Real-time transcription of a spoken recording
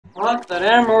Want that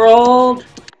emerald?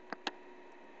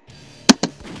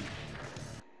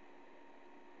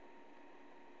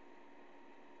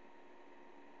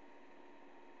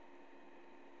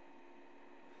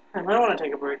 I might want to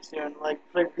take a break soon. Like,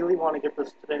 I really want to get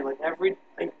this today. Like, I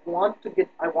want to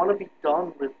be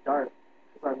done with Dark.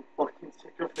 Because I'm fucking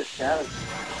sick of this challenge.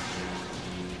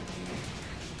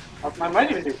 I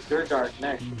might even do Pure Dark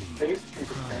next. They used to do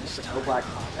the thing with no black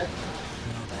comet.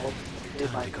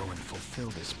 Time to go and fulfill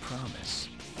this promise.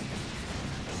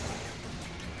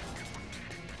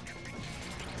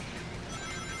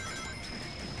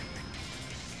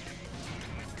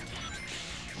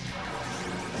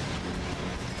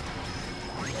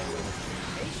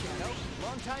 Hey, Shadow.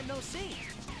 Long time no see.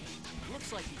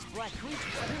 Looks like these black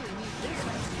creatures really need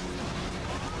business.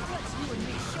 Let's you and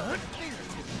me show a thing or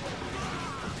two.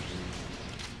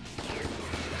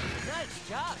 Nice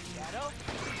job, Shadow.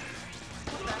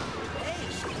 Hey,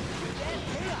 with that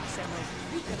Chaos Emerald,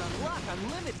 you can unlock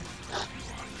unlimited.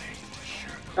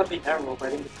 Got the emerald, but I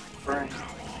think it's burned.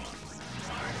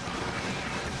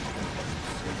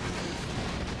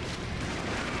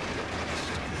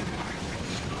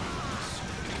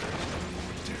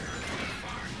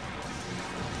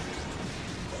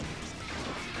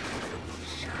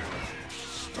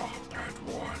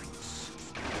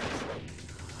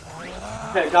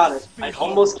 Okay, got it. I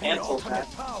almost canceled that.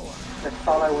 I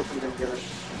thought I wasn't gonna get it.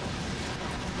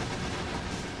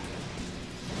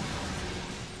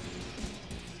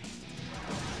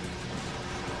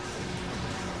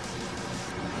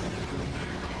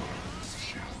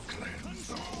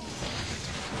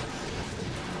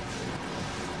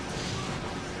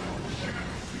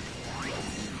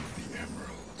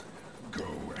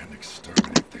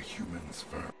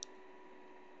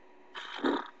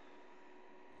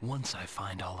 Once I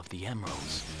find all of the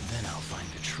emeralds, then I'll find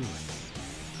the truth.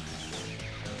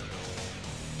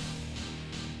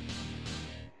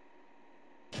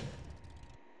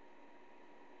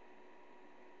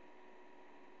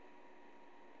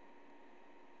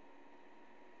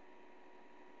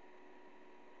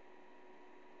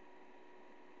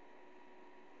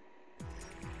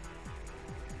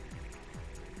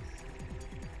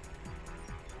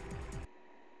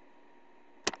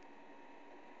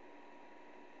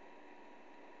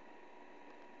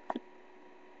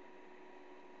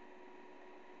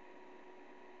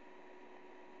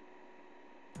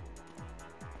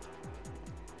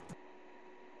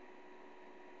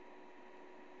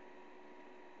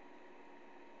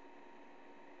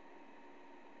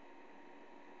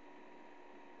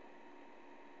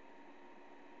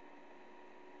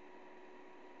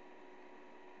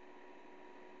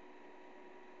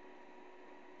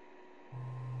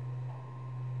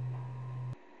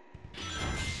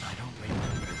 I don't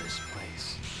remember this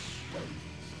place.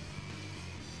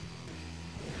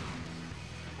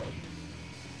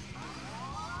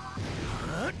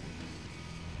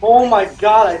 Oh my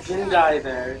god, I didn't die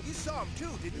there. You saw them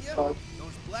too, didn't you? Fuck.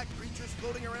 Those black creatures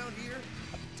floating around here?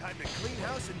 Time to clean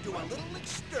house and do a little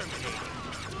exterminating.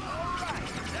 Alright,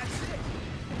 that's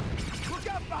it. Look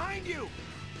out behind you!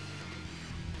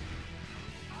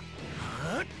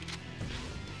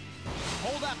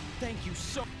 Hold up. Thank you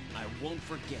so. I won't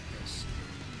forget this.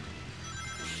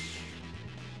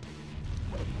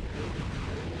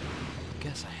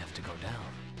 Guess I have to go down.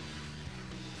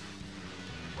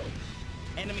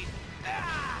 Enemy.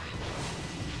 Ah!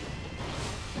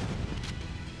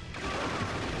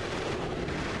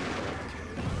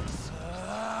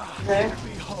 Okay.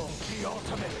 Behold the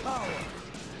ultimate power!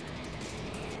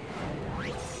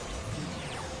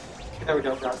 There we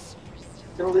go, guys.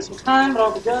 Gonna lose some time, but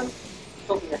I'll be done.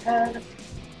 Still be ahead.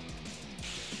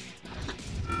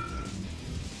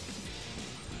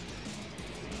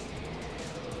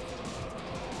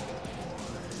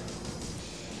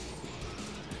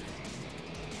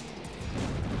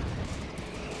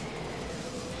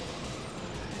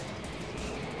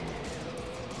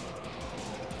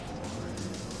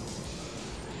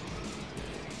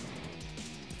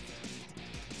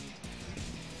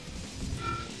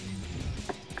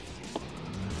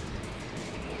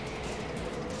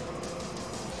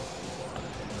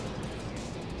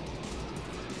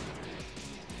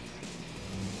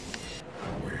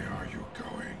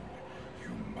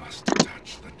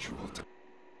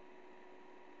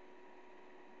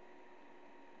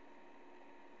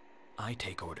 I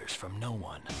take orders from no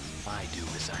one. I do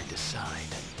as I decide.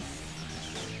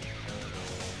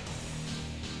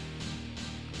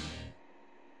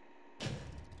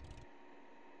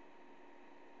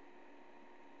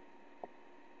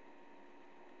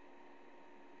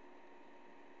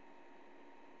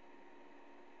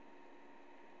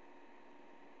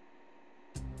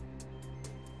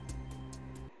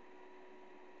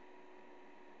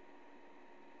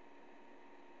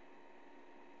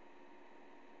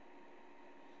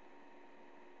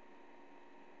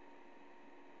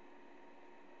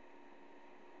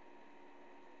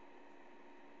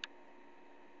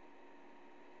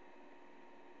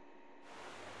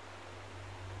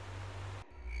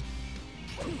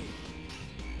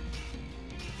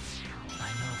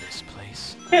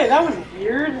 Okay, that was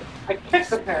weird. I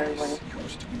kicked apparently.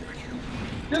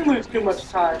 Didn't lose too much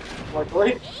time,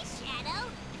 luckily. Hey, Shadow.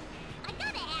 I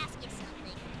gotta ask you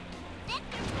something.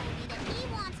 Vector told me that he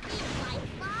wants me to fight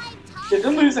 5 top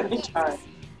Didn't lose secret any hits. time.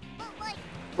 But, like,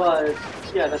 But, what's a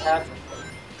top yeah, secret that hit? happened.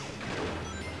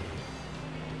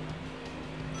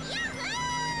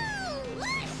 Yahoo!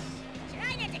 Whoosh!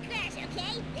 Try not to crash,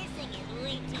 okay? This thing is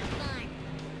way too fun.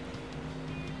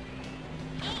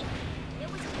 Hey, there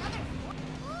was another.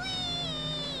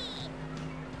 Whee!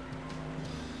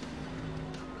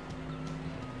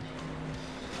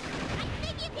 I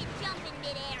think you can jump in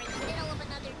midair in the middle of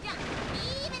another jump,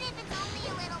 even if it's only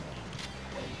a little.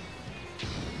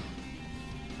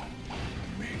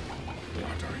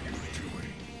 What are you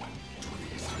doing?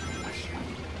 Please finish.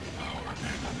 Our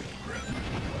enemy brethren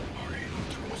are able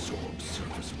to absorb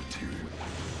surface material.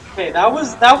 Okay, that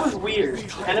was weird.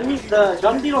 Enemies, the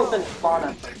gun beetles didn't spawn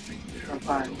at them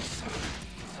sometimes.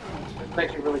 It's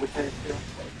actually really good pace too.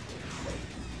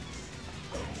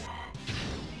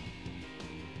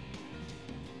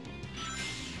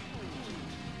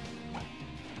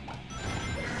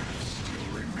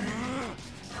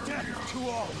 Death to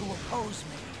all who oppose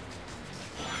me.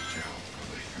 Watch out for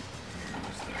the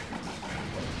use the human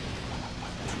metal.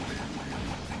 Do they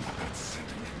really think that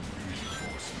sending in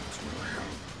reinforcements will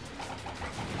help?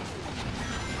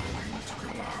 We're going to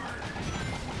collide.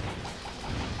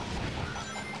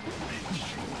 Make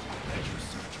sure that you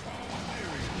search all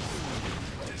areas,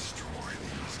 destroy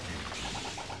these gates,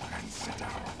 and set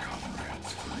our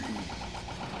comrades free.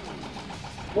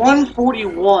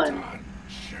 141. Done,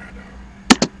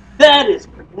 Shadow. That is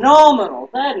phenomenal.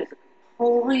 That is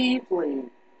completely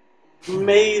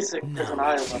amazing for an Now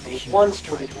let's see island. the humans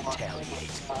try to 141.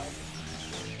 retaliate.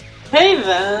 Hey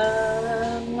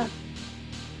then.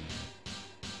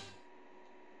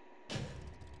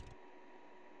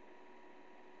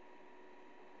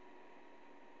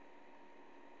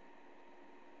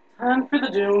 Time for the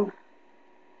Doom.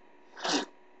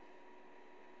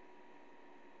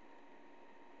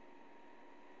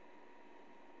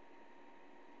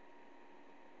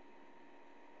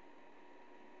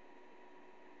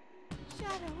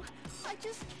 Shadow, I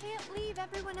just can't leave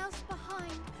everyone else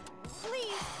behind.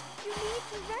 Please, you need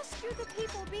to rescue the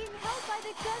people being held by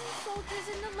the gun soldiers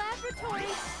in the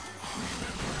laboratory.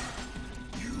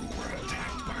 You were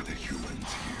attacked by the humans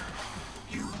here.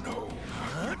 You know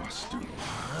what you must do.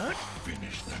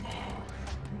 Finish them all.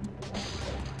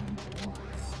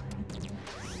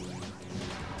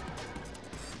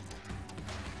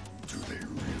 Do they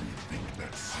really think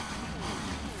that sending in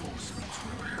reinforcements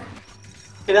will help?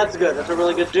 Okay, that's good. That's a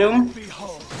really good Doom.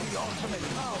 Behold the ultimate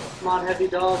power. Come on, heavy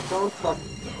dog. Don't fuck.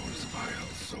 Those vile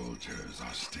soldiers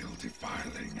are still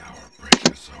defiling our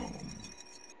precious home.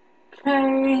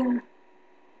 Okay.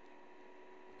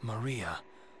 Maria,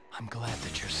 I'm glad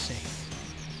that you're safe.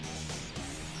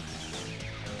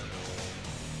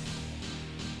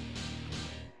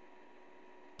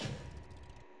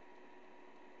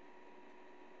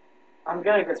 I'm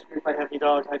gonna get screwed by heavy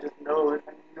dog. I just know it.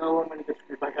 I know I'm gonna get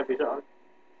screwed by heavy dog.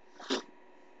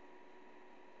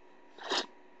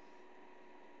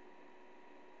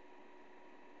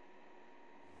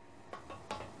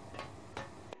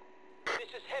 This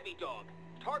is Heavy Dog.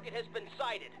 Target has been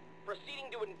sighted.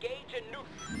 Proceeding to engage and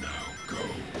nuke. Now go.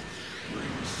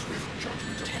 Bring swift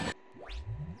judgment upon.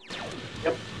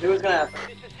 Yep, knew it was gonna happen.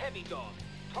 This is Heavy Dog.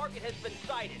 Target has been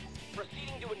sighted.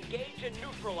 Proceeding to engage and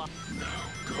neutralize. Now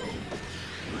go.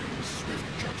 Bring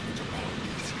swift judgment upon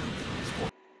these humans for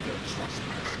their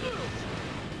trespass.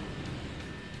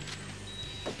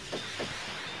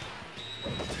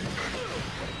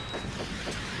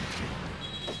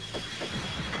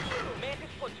 Mantis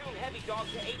platoon Heavy Dog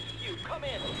to HQ. Come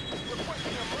in.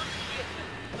 Requesting emergency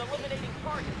assistance in eliminating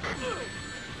targets.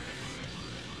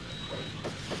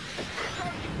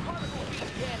 Charging particle beam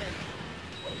cannon.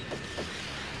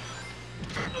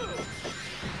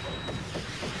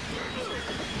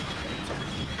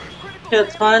 Critical Okay,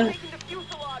 that's damage fine. taking the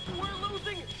fuselage. We're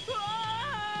losing.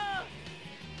 Ah!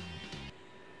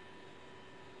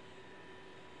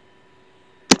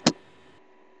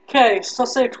 Okay, still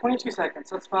save 22 seconds.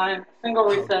 That's fine. Single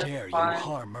How reset. dare you Fine.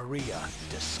 harm Maria,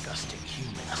 disgusting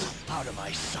humans. Out of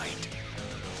my sight.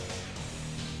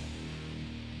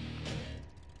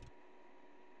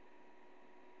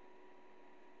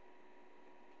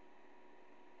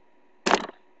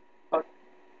 Fuck.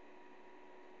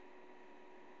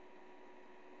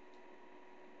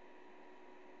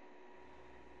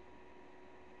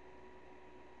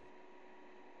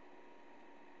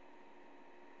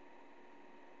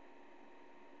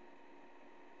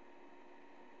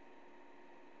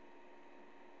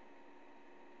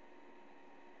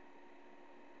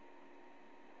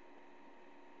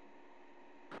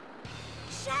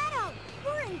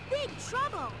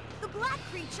 trouble! The black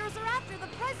creatures are after the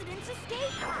president's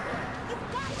escape pod! You've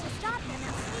got to stop them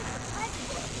and save the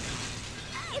president!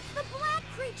 It's the black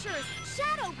creatures!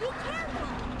 Shadow, be careful!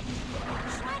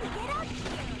 Try to get up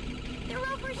here! They're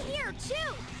over here,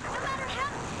 too! No matter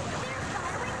how... They're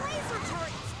firing laser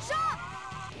turrets! Jump!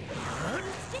 If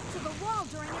you stick to the wall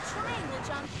during a triangle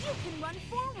jump, you can run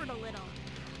forward a little.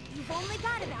 You've only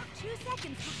got about 2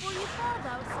 seconds before you fall,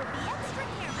 though, so be extra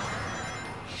careful.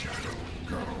 Shadow,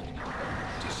 go.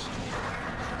 Destroy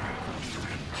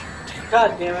God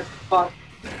damn it, fuck.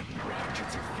 then watch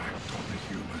its effect on the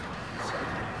humans.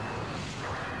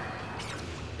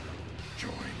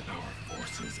 Join our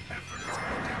forces' efforts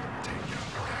and help take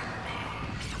out that pod.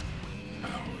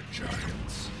 Our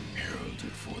giants,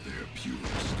 heralded for their pure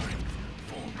strength,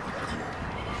 form the core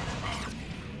of our army.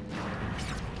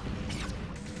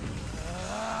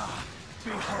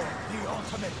 Behold the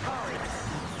ultimate power!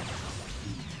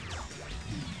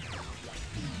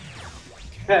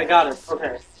 Okay, got it.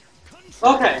 Okay.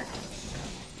 Okay.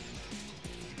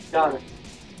 Got it.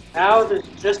 Now there's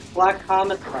just Black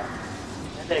Comet left.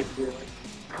 And egg dealer.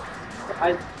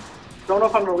 I don't know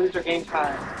if I'm gonna lose or gain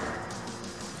time.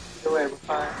 Either way, we're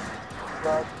fine.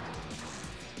 But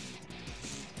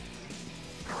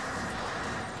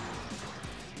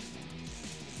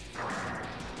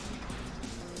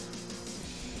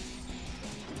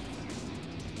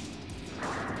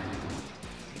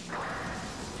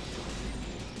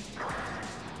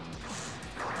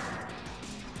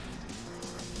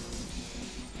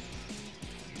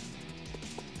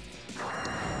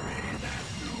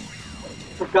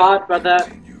forgot about that.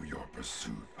 Continue your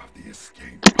pursuit of the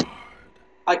escape pod.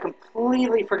 I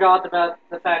completely forgot about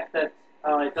the fact that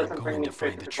it doesn't I'm bring going me to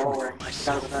straight find to the the goal truth ring. for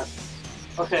Forgot about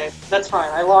myself. that. Okay, that's fine.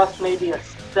 I lost maybe a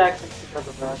second because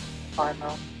of that. Fine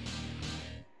though.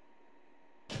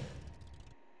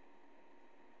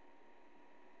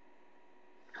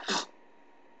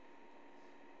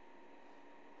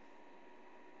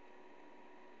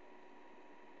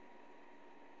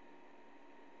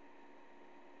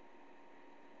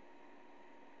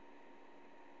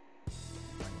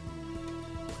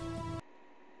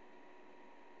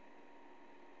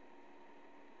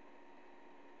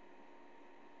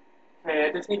 Okay,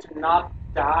 I just need to not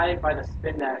die by the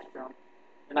spin dash jump.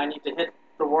 And I need to hit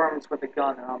the worms with a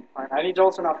gun and I'm fine. I need to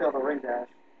also not fail the ring dash.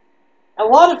 A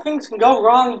lot of things can go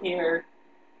wrong here.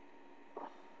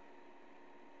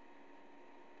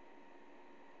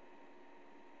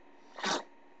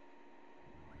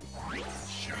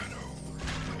 Shadow,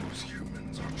 those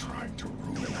humans are trying to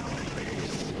ruin our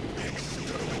base.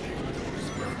 Exterminate those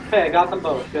vermin. Okay, I got them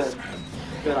both. Good.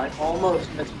 Good, I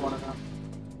almost missed one of them.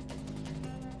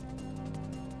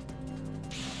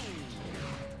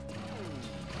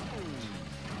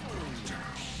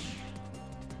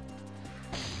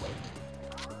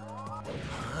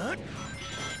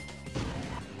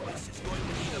 This is going to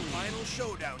be the final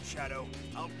showdown, Shadow.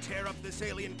 I'll tear up this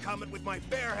alien comet with my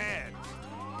bare hands.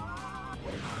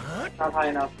 Not high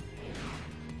enough.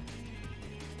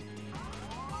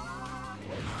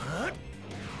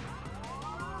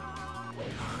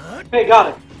 Okay, got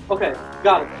it. Okay,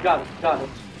 got it, got it, got it.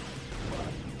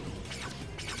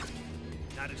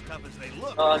 Not as tough as they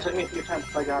look. It took me a few attempts,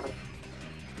 but I got it.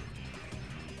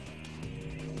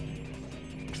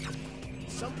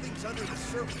 Something's under the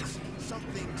surface.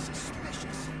 Something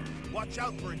suspicious. Watch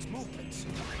out for its movements.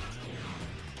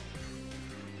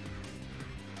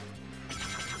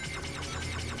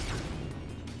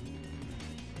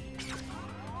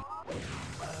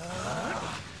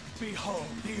 Behold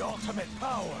the ultimate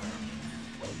power!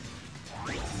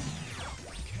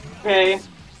 Okay.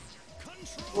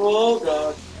 Oh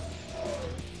god.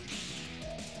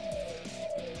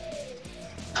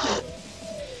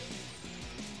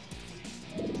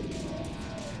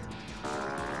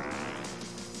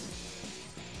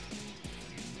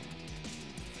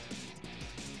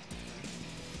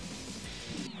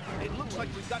 It looks like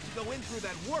we've got to go in through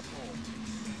that warp hole.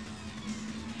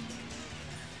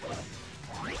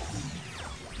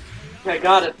 Okay,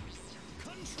 got it.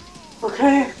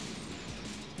 Okay.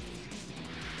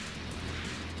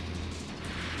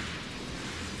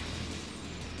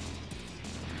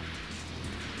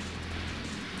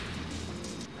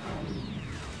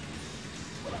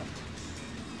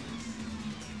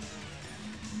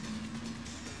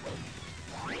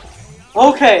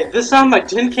 Okay, this time I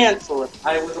didn't cancel it.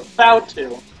 I was about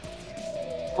to.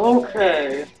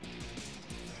 Okay.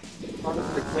 As long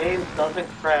as the game doesn't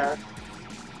crash.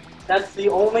 That's the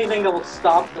only thing that will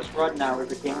stop this run now is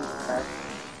the game crash.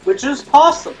 Which is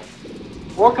possible.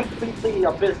 Or completely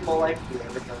abysmal like the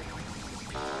other.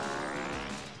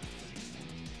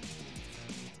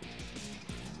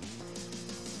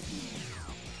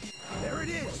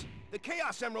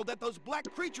 Chaos Emerald that those black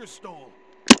creatures stole.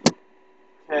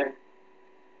 Okay.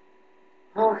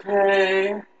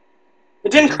 Okay.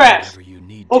 It didn't Do crash. whatever you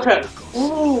need to, Okay. Knuckles.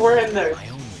 Ooh, we're in I've there. my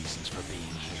own reasons for being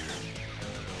here.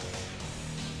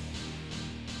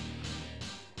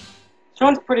 This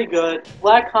one's pretty good.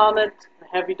 Black Comet and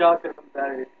Heavy Dog could have been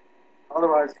better.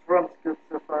 Otherwise, this run's good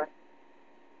so far.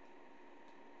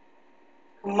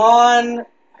 Come on.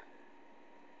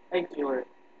 Egg dealer.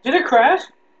 Did it crash?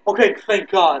 Okay, thank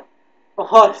God.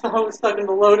 Oh, I thought I was stuck in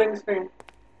the loading screen.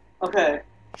 Okay.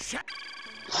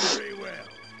 Very well.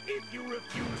 If you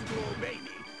refuse to obey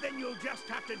me, then you'll just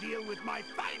have to deal with my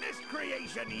finest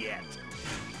creation yet.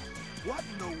 What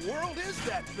in the world is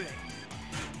that thing?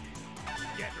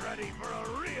 Get ready for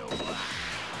a real blast.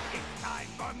 It's time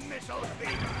for missile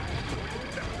fever.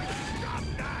 Stop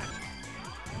that.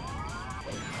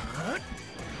 Huh?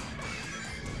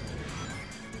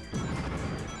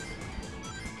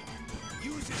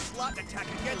 Use his slot attack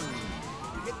against me.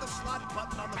 You hit the slot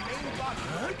button on the main body,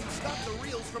 you can stop the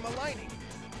reels from aligning.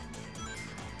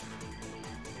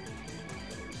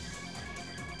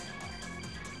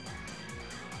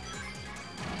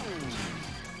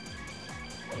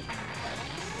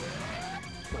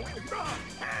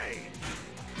 Hey!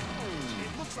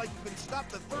 It looks like you can stop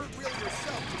the third reel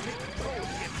yourself to take control of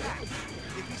the attack.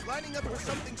 If he's lining up for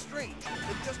something strange,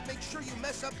 then just make sure you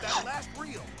mess up that last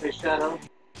reel. Hey, Shadow.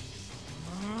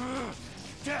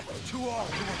 Death to all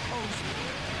who oppose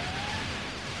me.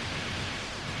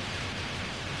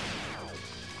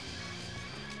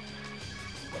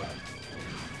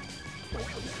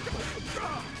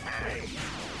 Hey!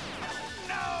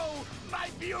 No! My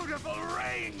beautiful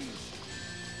rings!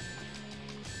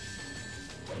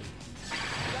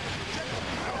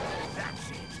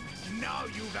 That's it. Now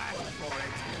you've asked for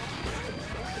it.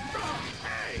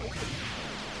 Hey!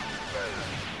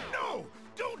 No!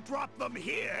 Don't drop them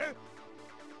here!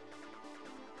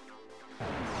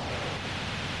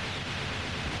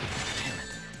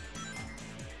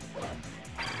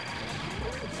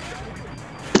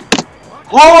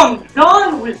 Oh, I'm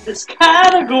done with this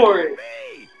category!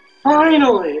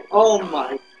 Finally! Oh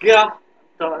my God.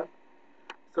 I'm done.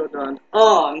 So done.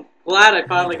 Oh, I'm glad I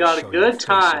finally got a good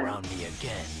time. Around me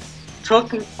again.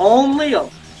 Took only a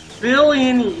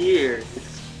billion years.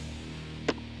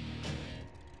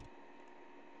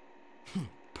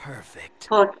 Perfect.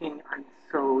 Fucking, I'm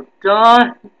so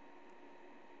done.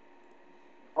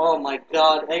 Oh my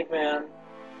God, Eggman.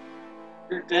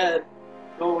 You're dead.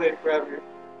 Go away forever.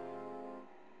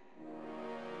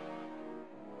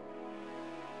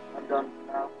 I'm done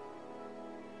for now.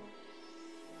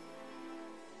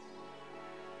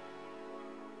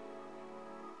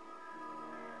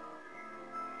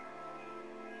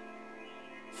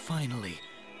 Finally,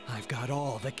 I've got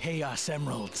all the Chaos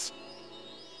Emeralds.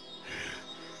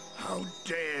 How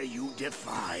dare you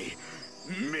defy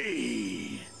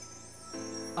me?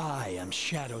 I am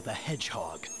Shadow the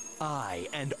Hedgehog. I,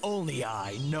 and only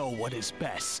I, know what is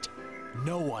best.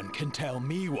 No one can tell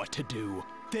me what to do.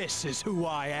 This is who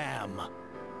I am.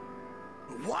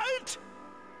 What?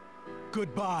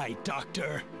 Goodbye,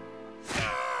 Doctor.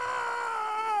 Ah!